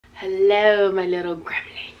Hello, my little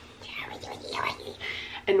gremlin.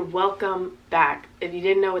 And welcome back. If you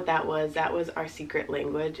didn't know what that was our secret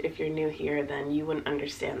language. If you're new here, then you wouldn't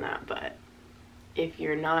understand that. But if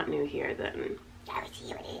you're not new here, then...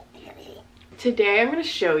 Today I'm going to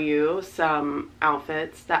show you some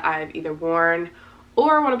outfits that I've either worn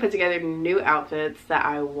or want to put together new outfits that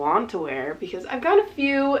I want to wear because I've got a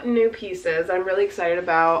few new pieces I'm really excited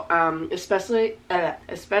about, especially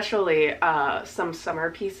some summer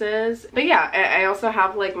pieces. But yeah, I also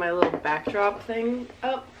have like my little backdrop thing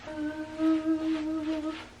up.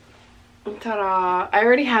 Ta-da! I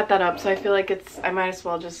already had that up, so I feel like I might as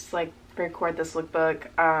well just like record this lookbook.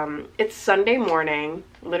 It's Sunday morning,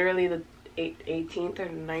 literally the 18th or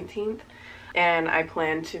 19th, and I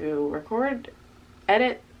plan to record,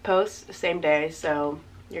 edit, post the same day, so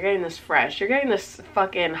you're getting this fresh. You're getting this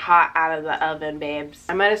fucking hot out of the oven, babes.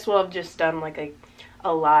 I might as well have just done like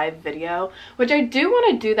a live video, which I do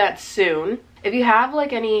want to do that soon. If you have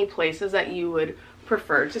like any places that you would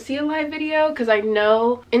prefer to see a live video, because I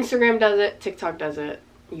know Instagram does it, TikTok does it,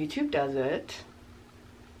 YouTube does it,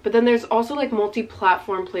 but then there's also like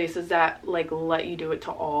multi-platform places that like let you do it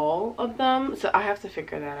to all of them, so I have to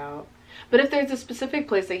figure that out. But if there's a specific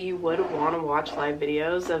place that you would want to watch live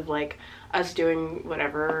videos of like us doing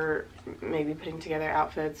whatever, maybe putting together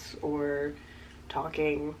outfits or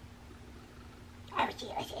talking.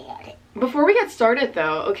 Before we get started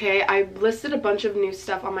though, okay, I listed a bunch of new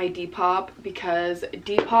stuff on my Depop because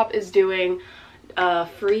Depop is doing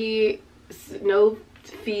free, no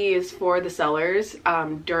fees for the sellers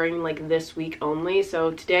during like this week only. So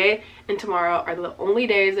today and tomorrow are the only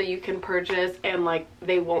days that you can purchase, and like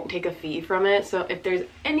they won't take a fee from it. So if there's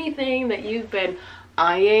anything that you've been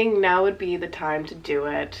eyeing, now would be the time to do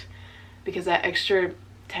it, because that extra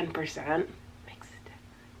 10% makes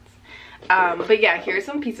a difference. But yeah, here's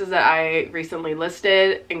some pieces that I recently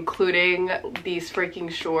listed, including these freaking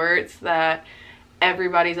shorts that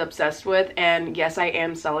everybody's obsessed with, and yes, I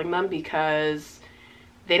am selling them because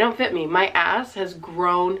they don't fit me. My ass has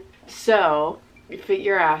grown, so fit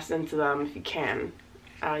your ass into them if you can.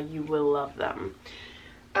 You will love them.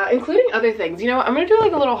 Including other things. You know what? I'm going to do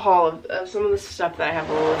like a little haul of some of the stuff that I have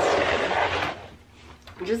listed.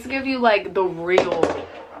 Just to give you like the real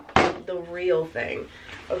thing.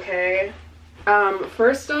 Okay?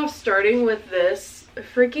 First off, starting with this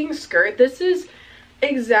freaking skirt. This is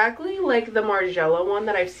exactly like the Margiela one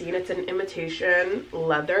that I've seen. It's an imitation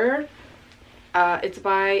leather. It's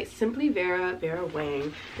by Simply Vera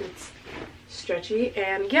Wang. It's stretchy,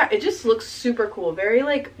 and yeah, it just looks super cool. Very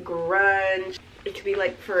like grunge. It could be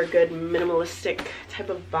like for a good minimalistic type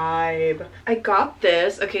of vibe. I got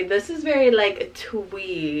this. Okay, this is very like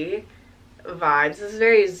twee vibes. This is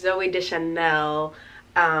very Zoe Deschanel,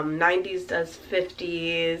 90s does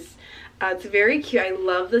 50s. It's very cute. I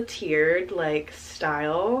love the tiered like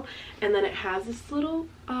style, and then it has this little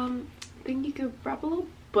thing you could wrap a little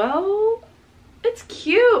bow. It's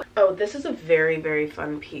cute. Oh, this is a very, very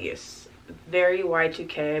fun piece. Very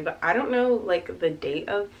Y2K, but I don't know like the date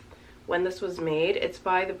of when this was made. It's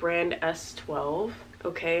by the brand S12.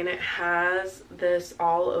 Okay, and it has this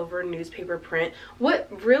all over newspaper print. What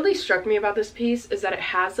really struck me about this piece is that it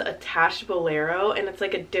has the attached bolero, and it's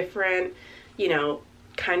like a different, you know,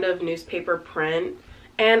 kind of newspaper print.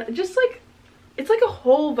 And just like, it's like a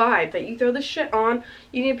whole vibe that you throw this shit on,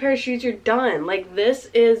 you need a pair of shoes, you're done. Like, this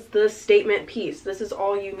is the statement piece. This is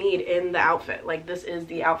all you need in the outfit. Like, this is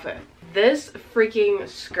the outfit. This freaking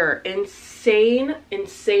skirt, insane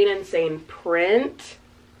print.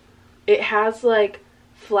 It has like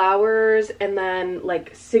flowers and then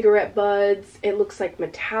like cigarette buds. It looks like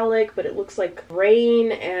metallic, but it looks like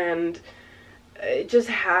rain, and it just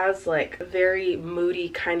has like a very moody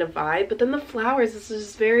kind of vibe. But then the flowers, this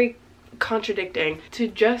is very contradicting. To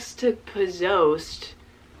possessed,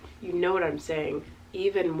 you know what I'm saying,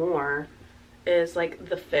 even more is like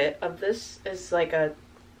the fit of this is like a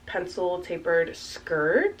pencil tapered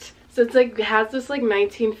skirt. So it's like, it has this like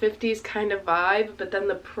 1950s kind of vibe, but then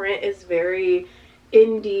the print is very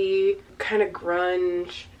indie, kind of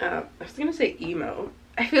grunge. I was gonna say emo.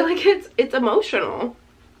 I feel like it's emotional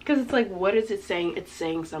because it's like, what is it saying? It's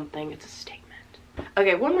saying something. It's a statement.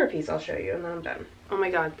 Okay, one more piece I'll show you and then I'm done. Oh my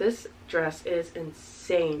god, this dress is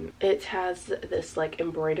insane. It has this like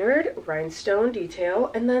embroidered rhinestone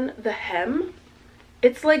detail, and then the hem,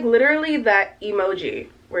 it's like literally that emoji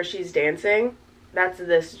where she's dancing. That's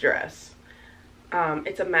this dress.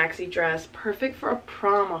 It's a maxi dress, perfect for a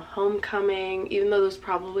prom, a homecoming, even though those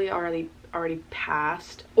probably already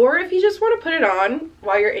passed. Or if you just want to put it on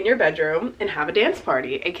while you're in your bedroom and have a dance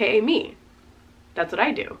party, aka me. That's what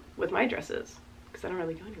I do with my dresses, because I don't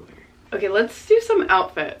really go anywhere. Okay, let's do some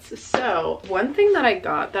outfits. So one thing that I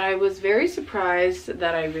got that I was very surprised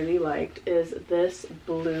that I really liked is this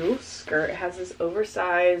blue skirt. It has this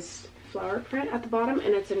oversized flower print at the bottom,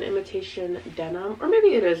 and it's an imitation denim, or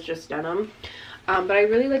maybe it is just denim. But I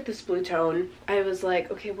really like this blue tone. I was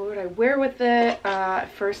like, okay, what would I wear with it?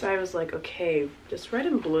 At first I was like, okay, just red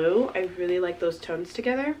and blue. I really like those tones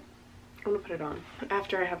together. I'm gonna put it on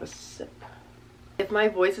after I have a sip. If my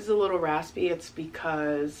voice is a little raspy, it's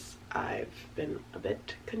because I've been a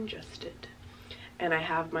bit congested. And I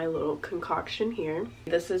have my little concoction here.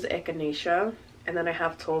 This is echinacea, and then I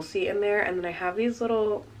have tulsi in there, and then I have these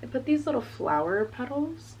little, I put these little flower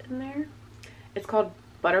petals in there. It's called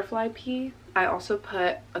butterfly pea. I also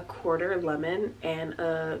put a quarter lemon and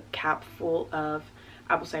a cap full of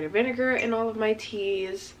apple cider vinegar in all of my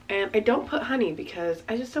teas. And I don't put honey because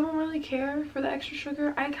I just don't really care for the extra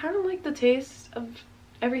sugar. I kind of like the taste of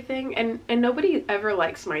everything, and nobody ever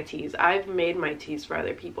likes my teas. I've made my teas for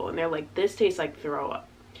other people and they're like, this tastes like throw up.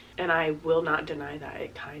 And I will not deny that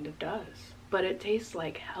it kind of does. But it tastes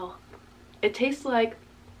like health. It tastes like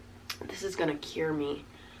this is gonna cure me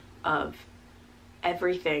of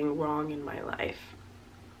everything wrong in my life.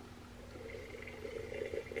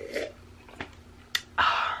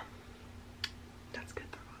 That's good.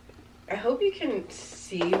 I hope you can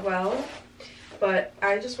see well, but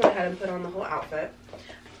I just went ahead and put on the whole outfit.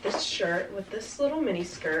 This shirt with this little mini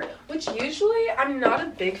skirt, which usually I'm not a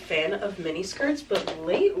big fan of mini skirts, but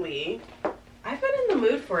lately I've been in the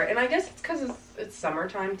mood for it, and I guess it's because it's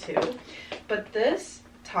summertime too. But this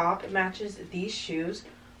top matches these shoes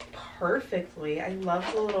perfectly. I love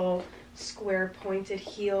the little square pointed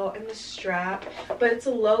heel and the strap, but it's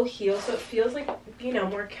a low heel, so it feels like, you know,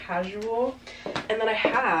 more casual. And then I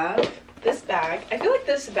have this bag. I feel like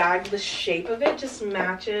this bag, the shape of it just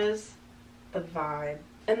matches the vibe.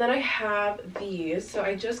 And then I have these. So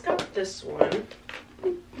I just got this one,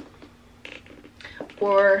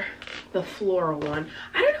 or the floral one.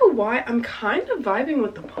 I don't know why I'm kind of vibing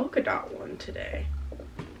with the polka dot one today,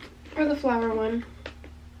 or the flower one.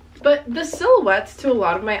 But the silhouettes to a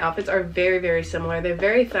lot of my outfits are very, very similar. They're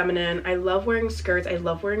very feminine. I love wearing skirts. I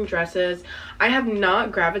love wearing dresses. I have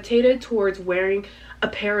not gravitated towards wearing a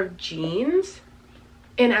pair of jeans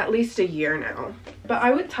in at least a year now. But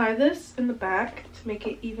I would tie this in the back to make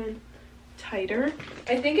it even tighter.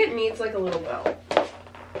 I think it needs like a little belt.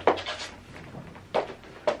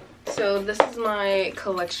 So this is my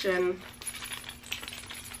collection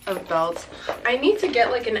of belts. I need to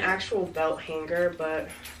get like an actual belt hanger, but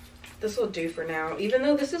this will do for now, even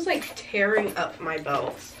though this is like tearing up my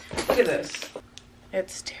belts. Look at this.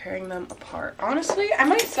 It's tearing them apart. Honestly, I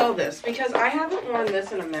might sell this because I haven't worn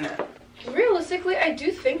this in a minute. Realistically, I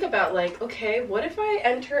do think about like, okay, what if I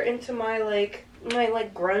enter into my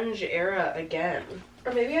grunge era again?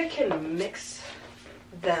 Or maybe I can mix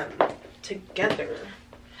them together.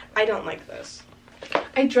 I don't like this.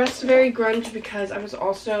 I dressed very grunge because I was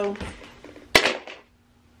also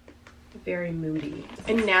very moody.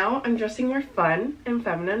 And now I'm dressing more fun and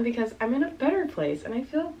feminine because I'm in a better place and I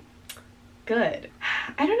feel good.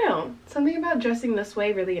 I don't know. Something about dressing this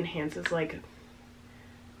way really enhances like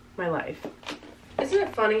my life. Isn't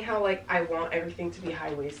it funny how like I want everything to be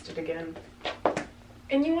high-waisted again?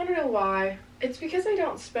 And you want to know why? It's because I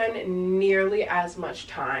don't spend nearly as much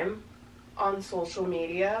time on social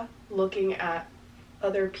media looking at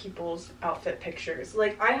other people's outfit pictures.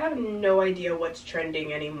 Like, I have no idea what's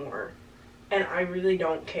trending anymore, and I really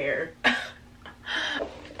don't care.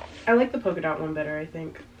 I like the polka dot one better, I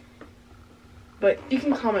think. But you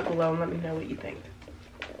can comment below and let me know what you think.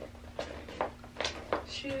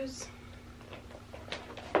 Shoes.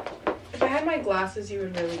 If I had my glasses, you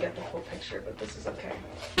would really get the full picture, but this is okay.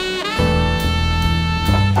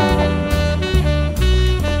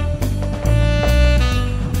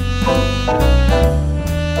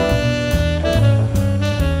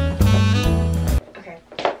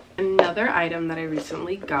 Another item that I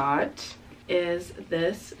recently got is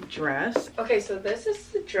this dress. Okay, so this is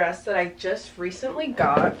the dress that I just recently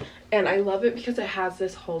got, and I love it because it has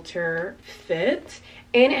this halter fit,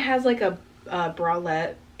 and it has like a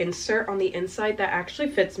bralette insert on the inside that actually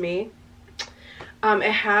fits me.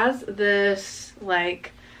 It has this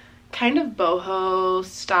like kind of boho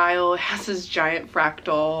style. It has this giant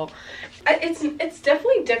fractal. It's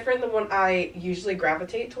definitely different than what I usually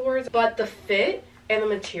gravitate towards, but the fit and the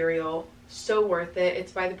material, so worth it.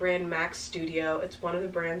 It's by the brand Max Studio. It's one of the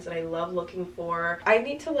brands that I love looking for. I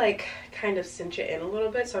need to like kind of cinch it in a little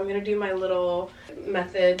bit, so I'm gonna do my little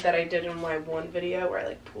method that I did in my one video where I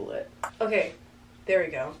like pull it. Okay, there we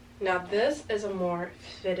go. Now this is a more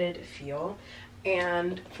fitted feel.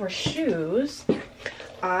 And for shoes,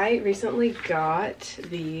 I recently got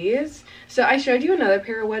these. So I showed you another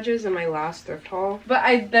pair of wedges in my last thrift haul, but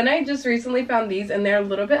I just recently found these, and they're a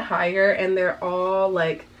little bit higher, and they're all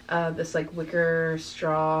like this like wicker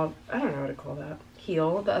straw, I don't know what to call that,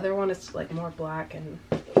 heel. The other one is like more black. And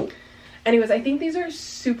anyways, I think these are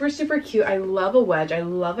super, super cute. I love a wedge. I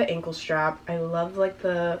love an ankle strap. I love like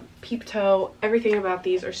the peep toe. Everything about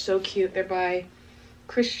these are so cute. They're by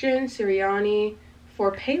Christian Sirianni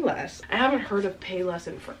for Payless. I haven't heard of Payless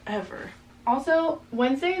in forever. Also,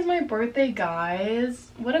 Wednesday is my birthday,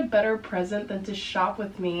 guys. What a better present than to shop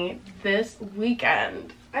with me this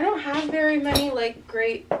weekend. I don't have very many like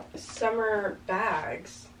great summer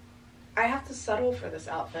bags. I have to settle for this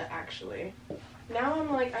outfit actually. Now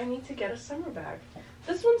I'm like, I need to get a summer bag.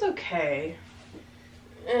 This one's okay.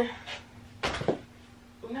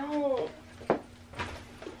 No.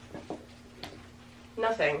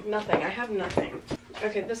 Nothing. I have nothing.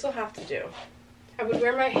 Okay, this will have to do. I would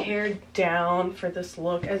wear my hair down for this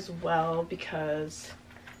look as well because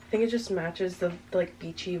I think it just matches the like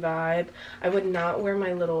beachy vibe. I would not wear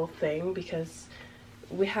my little thing because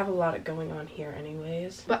we have a lot going on here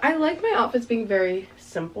anyways. But I like my outfits being very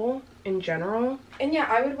simple in general. And yeah,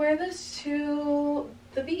 I would wear this to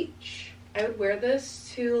the beach. I would wear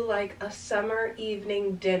this to like a summer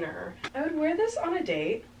evening dinner. I would wear this on a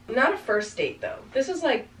date. Not a first date though. This is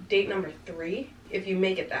like date number 3 if you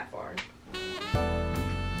make it that far.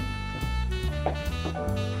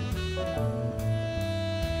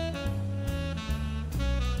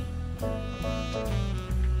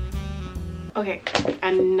 Okay,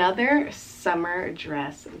 another summer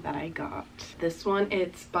dress that I got. This one,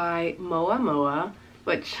 it's by 𝓢𝓸𝓬𝓲𝓪𝓵,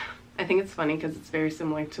 which I think it's funny because it's very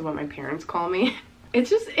similar to what my parents call me.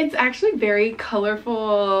 It's actually very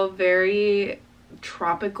colorful, very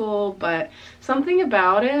tropical, but something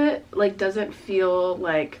about it like doesn't feel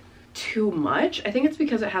like too much. I think it's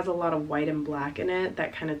because it has a lot of white and black in it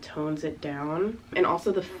that kind of tones it down. And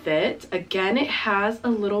also the fit, again, it has a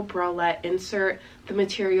little bralette insert. The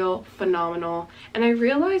material, phenomenal. And I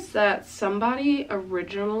realized that somebody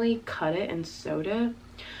originally cut it and sewed it,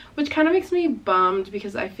 which kind of makes me bummed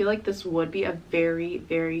because I feel like this would be a very,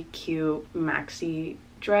 very cute maxi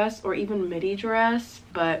dress or even midi dress.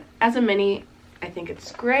 But as a mini, I think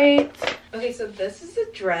it's great. Okay, so this is a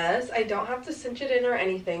dress. I don't have to cinch it in or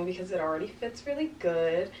anything because it already fits really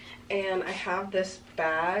good. And I have this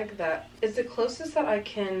bag that is the closest that I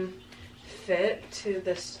can fit to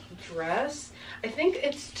this dress. I think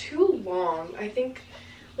it's too long. I think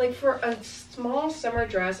like for a small summer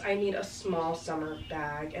dress, I need a small summer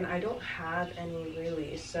bag, and I don't have any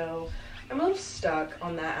really. So I'm a little stuck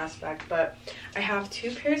on that aspect, but I have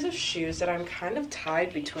 2 pairs of shoes that I'm kind of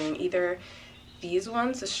tied between either these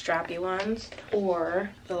ones, the strappy ones, or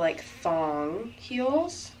the like thong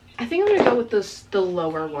heels. I think I'm gonna go with the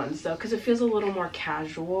lower ones though, because it feels a little more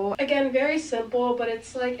casual. Again, very simple, but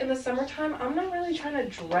it's like in the summertime, I'm not really trying to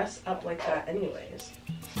dress up like that anyways.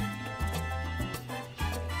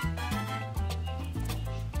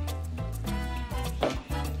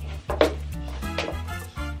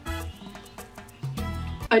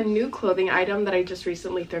 A new clothing item that I just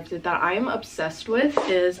recently thrifted that I am obsessed with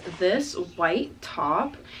is this white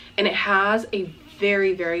top, and it has a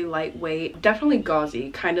very, very lightweight, definitely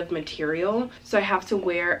gauzy kind of material, so I have to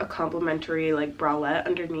wear a complimentary like bralette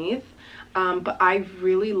underneath. But I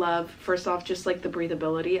really love, first off, just like the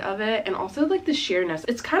breathability of it, and also like the sheerness.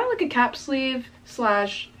 It's kind of like a cap sleeve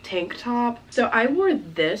slash tank top. So I wore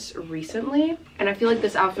this recently, and I feel like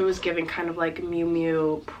this outfit was giving kind of like Miu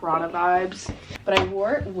Miu Prada vibes. But I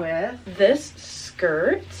wore it with this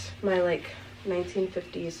skirt, my like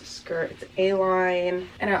 1950s skirt. It's A-line,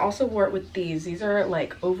 and I also wore it with these. These are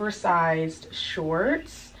like oversized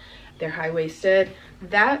shorts. They're high-waisted.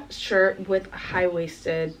 That shirt with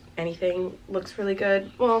high-waisted anything looks really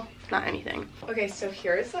good. Well, not anything. Okay, so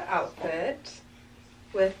here's the outfit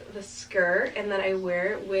with the skirt, and then I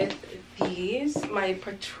wear it with these, my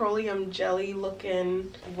petroleum jelly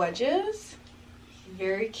looking wedges.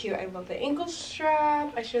 Very cute. I love the ankle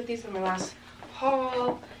strap. I showed these in my last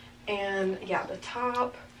haul. And yeah, the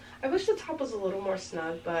top. I wish the top was a little more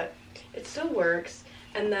snug, but it still works.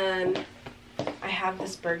 And then I have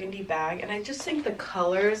this burgundy bag, and I just think the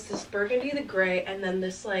colors, this burgundy, the gray, and then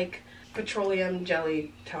this like petroleum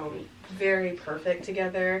jelly tone, very perfect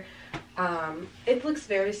together. It looks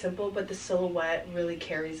very simple, but the silhouette really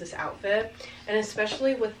carries this outfit, and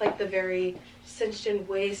especially with like the very cinched in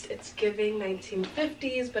waist, it's giving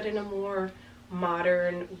 1950s but in a more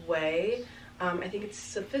modern way. I think it's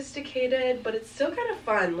sophisticated, but it's still kind of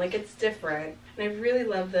fun. Like, it's different, and I really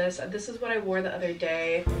love this. This is what I wore the other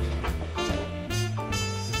day.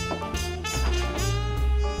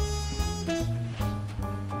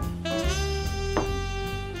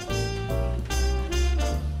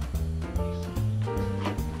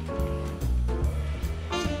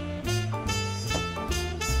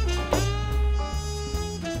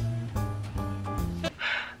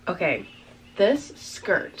 Okay, this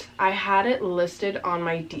skirt, I had it listed on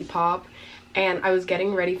my Depop, and I was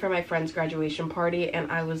getting ready for my friend's graduation party,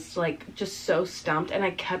 and I was like just so stumped, and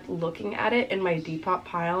I kept looking at it in my Depop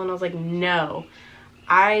pile, and I was like, no,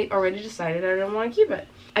 I already decided I don't want to keep it.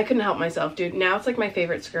 I couldn't help myself, dude. Now it's like my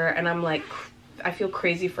favorite skirt, and I'm like, I feel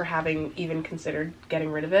crazy for having even considered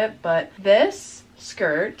getting rid of it. But this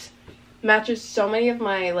skirt matches so many of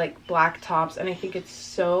my like black tops, and I think it's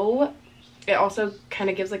so, it also kind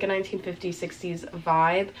of gives like a 1950s 60s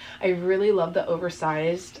vibe. I really love the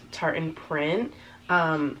oversized tartan print.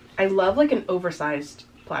 I love like an oversized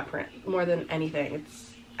plaid print more than anything.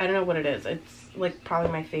 It's, I don't know what it is, it's like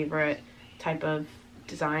probably my favorite type of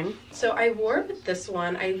design. So I wore it with this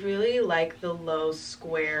one. I really like the low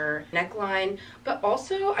square neckline, but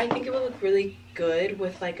also I think it would look really good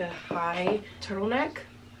with like a high turtleneck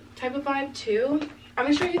type of vibe too. I'm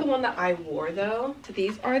gonna show you the one that I wore though. So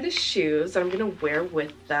these are the shoes that I'm gonna wear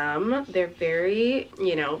with them. They're very,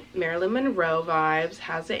 you know, Marilyn Monroe vibes,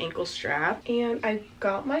 has an ankle strap, and I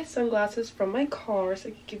got my sunglasses from my car so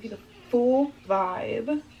I can give you the full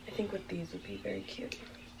vibe. I think with these would be very cute.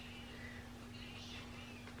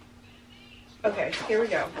 Okay, here we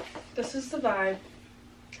go. This is the vibe.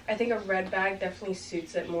 I think a red bag definitely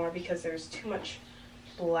suits it more because there's too much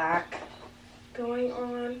black going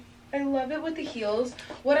on. I love it with the heels.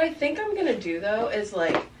 What I think I'm gonna do though is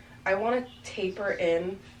like, I want to taper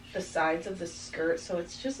in the sides of the skirt so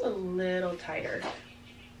it's just a little tighter.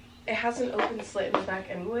 It has an open slit in the back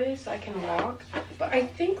anyway, so I can walk. But I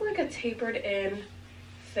think like a tapered in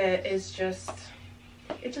fit is just,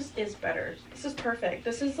 it just is better. This is perfect.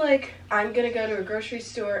 This is like, I'm gonna go to a grocery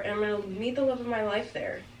store and I'm gonna meet the love of my life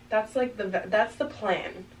there. That's like that's the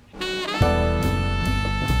plan.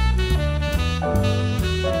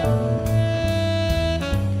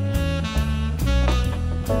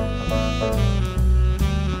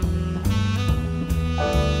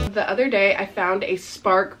 The other day I found a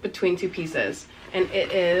spark between two pieces, and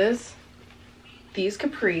it is these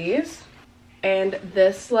capris and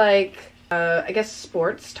this like I guess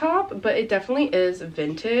sports top, but it definitely is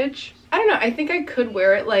vintage. I don't know, I think I could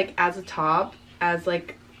wear it like as a top, as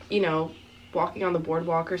like, you know, walking on the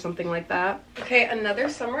boardwalk or something like that. Okay, another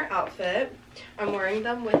summer outfit. I'm wearing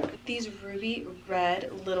them with these ruby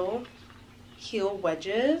red little heel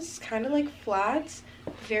wedges, kind of like flats.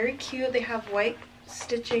 Very cute. They have white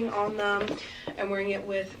stitching on them. I'm wearing it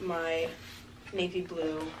with my navy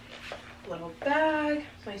blue little bag,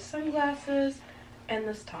 my sunglasses, and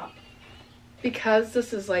this top. Because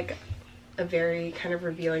this is like a very kind of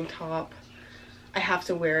revealing top, I have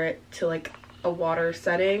to wear it to like a water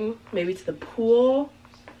setting, maybe to the pool,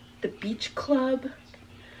 the beach club.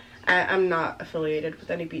 I'm not affiliated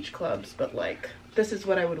with any beach clubs, but like this is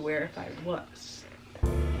what I would wear if I was.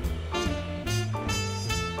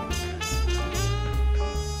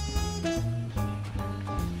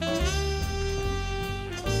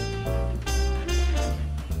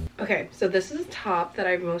 Okay, so this is a top that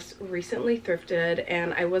I most recently thrifted,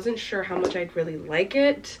 and I wasn't sure how much I'd really like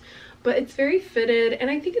it, but it's very fitted and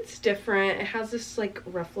I think it's different. It has this like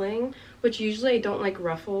ruffling, which usually I don't like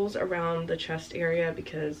ruffles around the chest area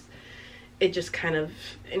because it just kind of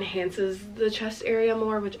enhances the chest area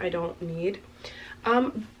more, which I don't need.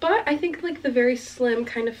 But I think like the very slim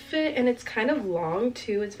kind of fit, and it's kind of long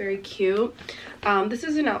too. It's very cute. This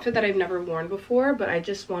is an outfit that I've never worn before, but I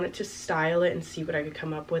just wanted to style it and see what I could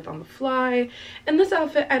come up with on the fly. And this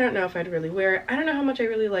outfit, I don't know if I'd really wear it. I don't know how much I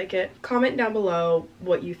really like it. Comment down below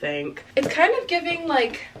what you think. It's kind of giving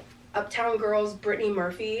like Uptown Girls Brittany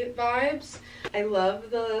Murphy vibes. I love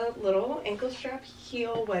the little ankle strap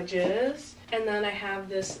heel wedges. And then I have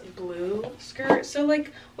this blue skirt. So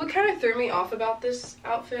like what kind of threw me off about this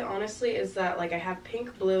outfit honestly is that like I have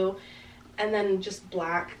pink, blue, and then just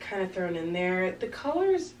black kind of thrown in there. The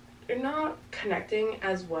colors are not connecting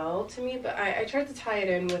as well to me, but I tried to tie it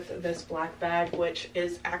in with this black bag, which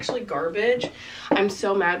is actually garbage. I'm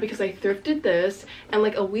so mad because I thrifted this and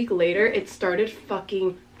like a week later it started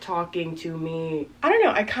fucking talking to me. I don't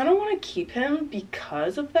know, I kind of want to keep him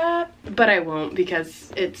because of that, but I won't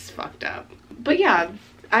because it's fucked up. But yeah,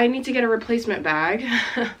 I need to get a replacement bag.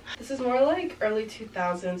 This is more like early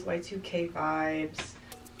 2000s Y2K vibes.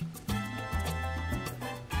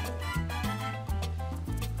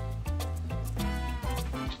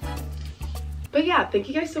 But yeah, thank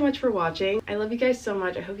you guys so much for watching. I love you guys so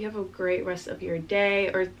much. I hope you have a great rest of your day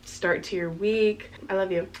or start to your week. I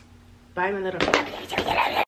love you. Bye, my little